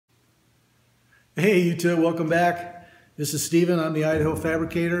Hey YouTube, welcome back. This is Steven, I'm the Idaho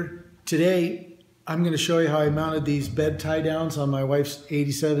Fabricator. Today I'm going to show you how I mounted these bed tie downs on my wife's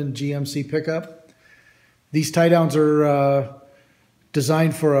 87 GMC pickup. These tie downs are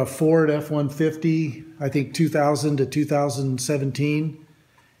designed for a Ford F-150, I think 2000 to 2017.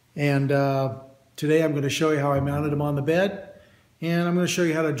 And today I'm going to show you how I mounted them on the bed, and I'm going to show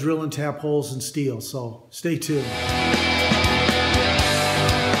you how to drill and tap holes in steel. So stay tuned.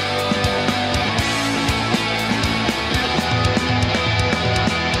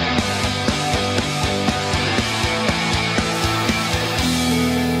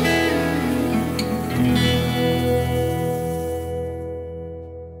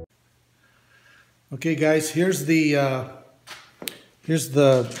 Okay guys, here's basically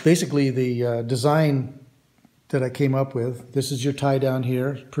the design that I came up with. This is your tie down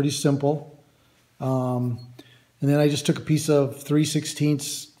here, pretty simple. And then I just took a piece of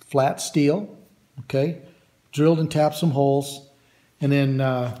 3/16 flat steel, okay, drilled and tapped some holes, and then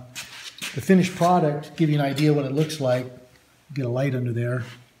the finished product, give you an idea what it looks like. Get a light under there.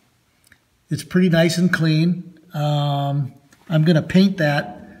 It's pretty nice and clean. I'm going to paint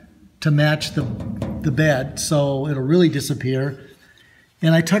that to match the bed, so it'll really disappear.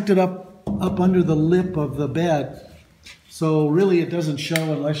 And I tucked it up under the lip of the bed, so really it doesn't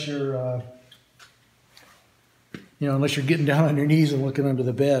show unless you're unless you're getting down on your knees and looking under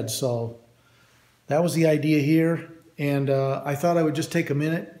the bed. So that was the idea here, and I thought I would just take a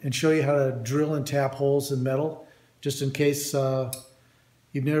minute and show you how to drill and tap holes in metal, just in case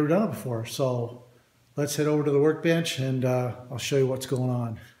you've never done it before. So let's head over to the workbench and I'll show you what's going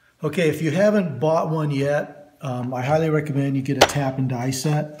on. Okay, if you haven't bought one yet, I highly recommend you get a tap and die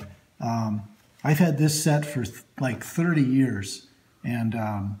set. I've had this set for like 30 years, and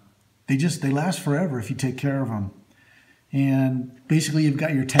they last forever if you take care of them. And basically you've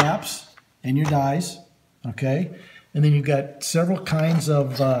got your taps and your dies, okay? And then you've got several kinds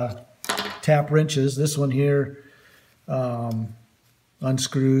of tap wrenches. This one here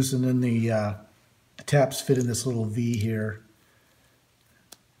unscrews, and then the taps fit in this little V here.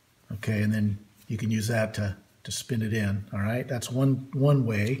 Okay, and then you can use that to spin it in, all right? That's one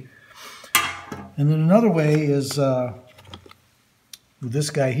way. And then another way is with this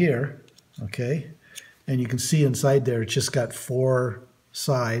guy here, okay? And you can see inside there, it's just got 4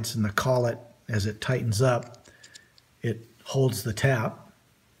 sides, and the collet, as it tightens up, it holds the tap.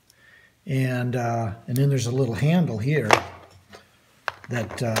 And then there's a little handle here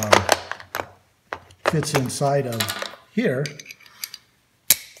that fits inside of here.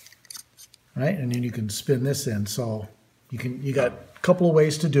 Right, and then you can spin this in. So you got a couple of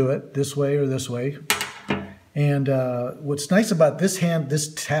ways to do it, this way or this way. And what's nice about this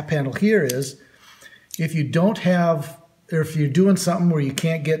tap handle here is, if you don't have, or if you're doing something where you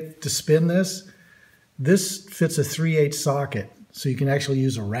can't get to spin this fits a 3/8 socket, so you can actually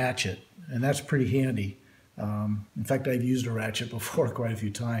use a ratchet, and that's pretty handy. In fact, I've used a ratchet before quite a few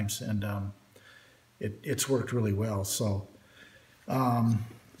times, and it's worked really well. So.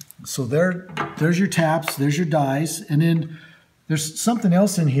 So there's your taps, there's your dies, and then there's something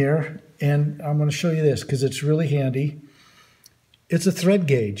else in here, and I'm going to show you this because it's really handy. It's a thread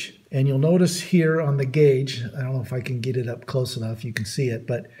gauge, and you'll notice here on the gauge, I don't know if I can get it up close enough, you can see it,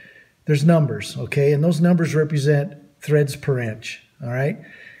 but there's numbers, okay? And those numbers represent threads per inch, all right?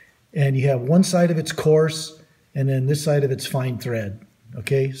 And you have one side of it's coarse, and then this side of it's fine thread,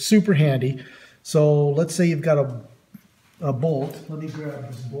 okay? Super handy. So let's say you've got a bolt. Let me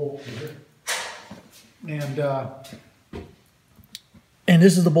grab this bolt here. And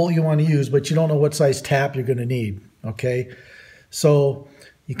this is the bolt you want to use, but you don't know what size tap you're going to need, okay? So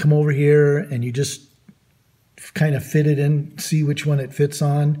you come over here and you just kind of fit it in, see which one it fits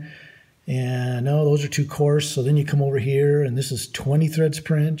on. And no, those are too coarse. So then you come over here, and this is 20 threads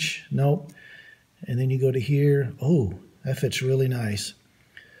per inch. Nope. And then you go to here. Oh, that fits really nice.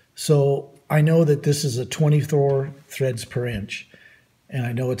 So I know that this is a 24 threads per inch, and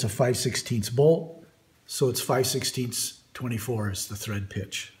I know it's a 5/16 bolt, so it's 5/16 24 is the thread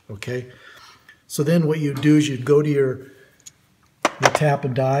pitch, okay? So then what you do is you'd go to your tap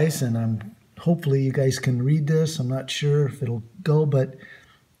and dies, and hopefully you guys can read this. I'm not sure if it'll go, but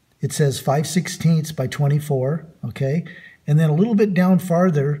it says 5/16 by 24, okay? And then a little bit down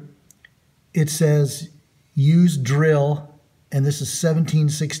farther, it says use drill, and this is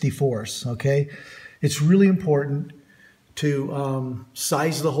 17/64, okay? It's really important to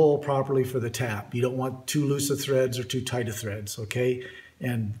size the hole properly for the tap. You don't want too loose of threads or too tight of threads, okay?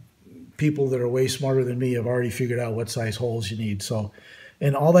 And people that are way smarter than me have already figured out what size holes you need. So,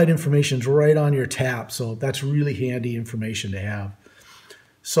 and all that information is right on your tap, so that's really handy information to have.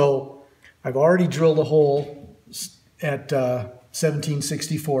 So I've already drilled a hole at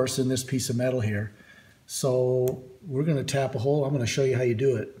 17/64 in this piece of metal here. So we're going to tap a hole. I'm going to show you how you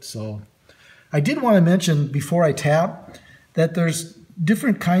do it. So I did want to mention before I tap that there's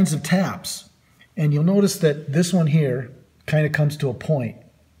different kinds of taps. And you'll notice that this one here kind of comes to a point,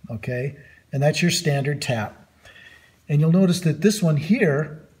 okay? And that's your standard tap. And you'll notice that this one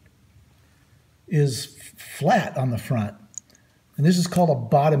here is flat on the front. And this is called a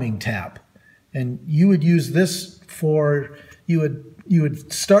bottoming tap. And you would use this for, you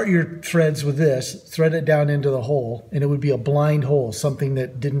would start your threads with this, thread it down into the hole, and it would be a blind hole, something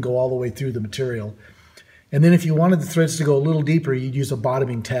that didn't go all the way through the material. And then if you wanted the threads to go a little deeper, you'd use a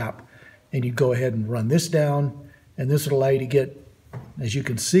bottoming tap. And you'd go ahead and run this down, and this would allow you to get, as you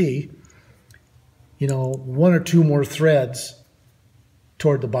can see, you know, 1 or 2 more threads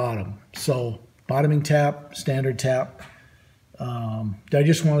toward the bottom. So bottoming tap, standard tap. I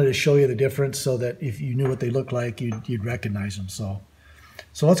just wanted to show you the difference so that if you knew what they looked like, you'd recognize them. So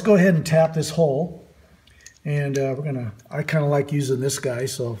let's go ahead and tap this hole. And I kind of like using this guy,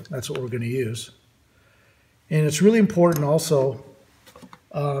 so that's what we're going to use. And it's really important also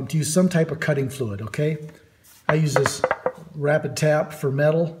to use some type of cutting fluid, okay? I use this rapid tap for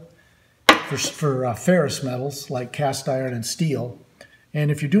metal, for ferrous metals like cast iron and steel.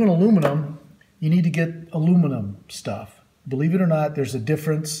 And if you're doing aluminum, you need to get aluminum stuff. Believe it or not, there's a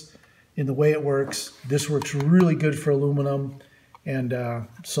difference in the way it works. This works really good for aluminum, and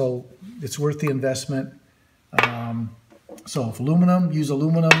so it's worth the investment. So if aluminum, use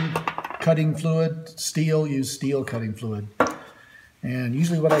aluminum cutting fluid. Steel, use steel cutting fluid. And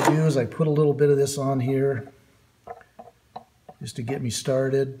usually what I do is I put a little bit of this on here just to get me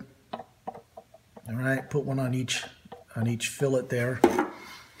started. All right, put one on each fillet there.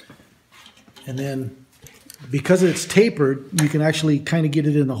 And then because it's tapered, you can actually kind of get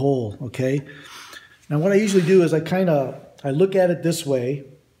it in the hole, okay? Now what I usually do is I look at it this way,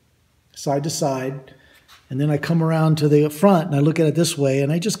 side to side, and then I come around to the front and I look at it this way,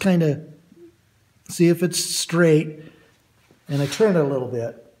 and I just kind of see if it's straight. And I turn it a little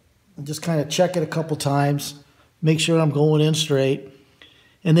bit and just kind of check it a couple times, make sure I'm going in straight.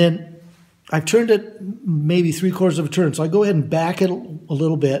 And then I've turned it maybe 3/4 of a turn. So I go ahead and back it a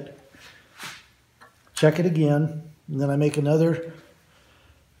little bit, check it again, and then I make another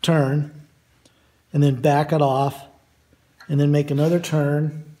turn, and then back it off, and then make another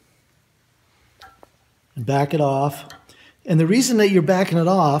turn, and back it off. And the reason that you're backing it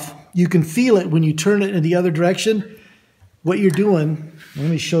off, you can feel it when you turn it in the other direction. What you're doing, let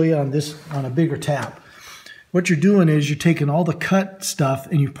me show you on a bigger tap. What you're doing is you're taking all the cut stuff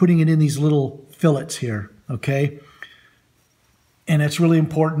and you're putting it in these little fillets here, okay? And it's really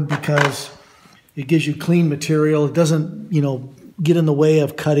important because it gives you clean material. It doesn't, you know, get in the way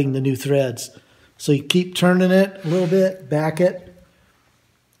of cutting the new threads. So you keep turning it a little bit, back it,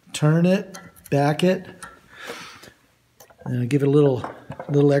 turn it, back it, and give it a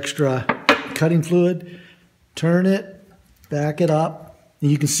little extra cutting fluid, turn it, back it up,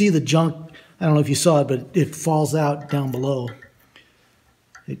 and you can see the junk. I don't know if you saw it, but it falls out down below.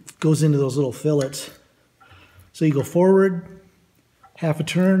 It goes into those little fillets. So you go forward, half a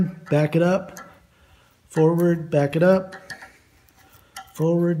turn, back it up, forward, back it up,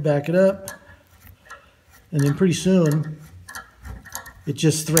 forward, back it up, and then pretty soon it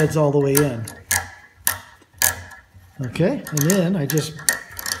just threads all the way in. Okay, and then I just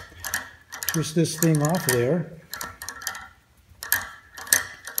twist this thing off of there.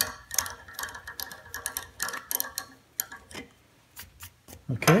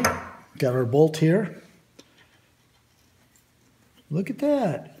 Okay, got our bolt here. Look at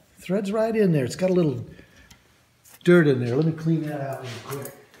that. Threads right in there. It's got a little dirt in there. Let me clean that out real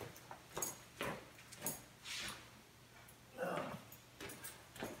quick.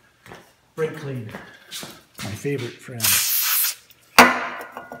 Brake cleaner, my favorite friend.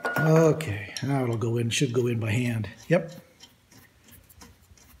 Okay, now it'll go in. Should go in by hand. Yep.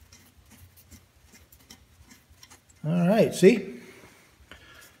 All right, see?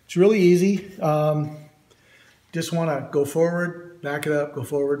 It's really easy. Just want to go forward, back it up, go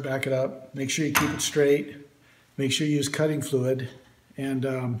forward, back it up. Make sure you keep it straight. Make sure you use cutting fluid.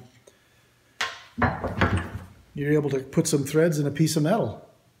 And you're able to put some threads in a piece of metal.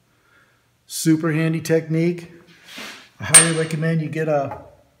 Super handy technique. I highly recommend you get a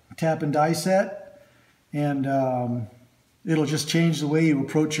tap and die set. And it'll just change the way you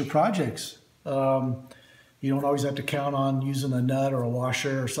approach your projects. You don't always have to count on using a nut or a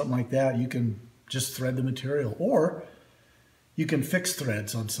washer or something like that. You can just thread the material, or you can fix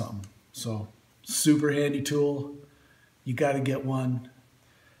threads on something. So super handy tool. You got to get one.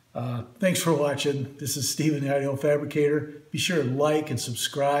 Thanks for watching. This is Steven, the Idaho Fabricator. Be sure to like and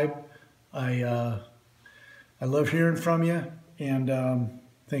subscribe. I love hearing from you, and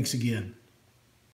thanks again.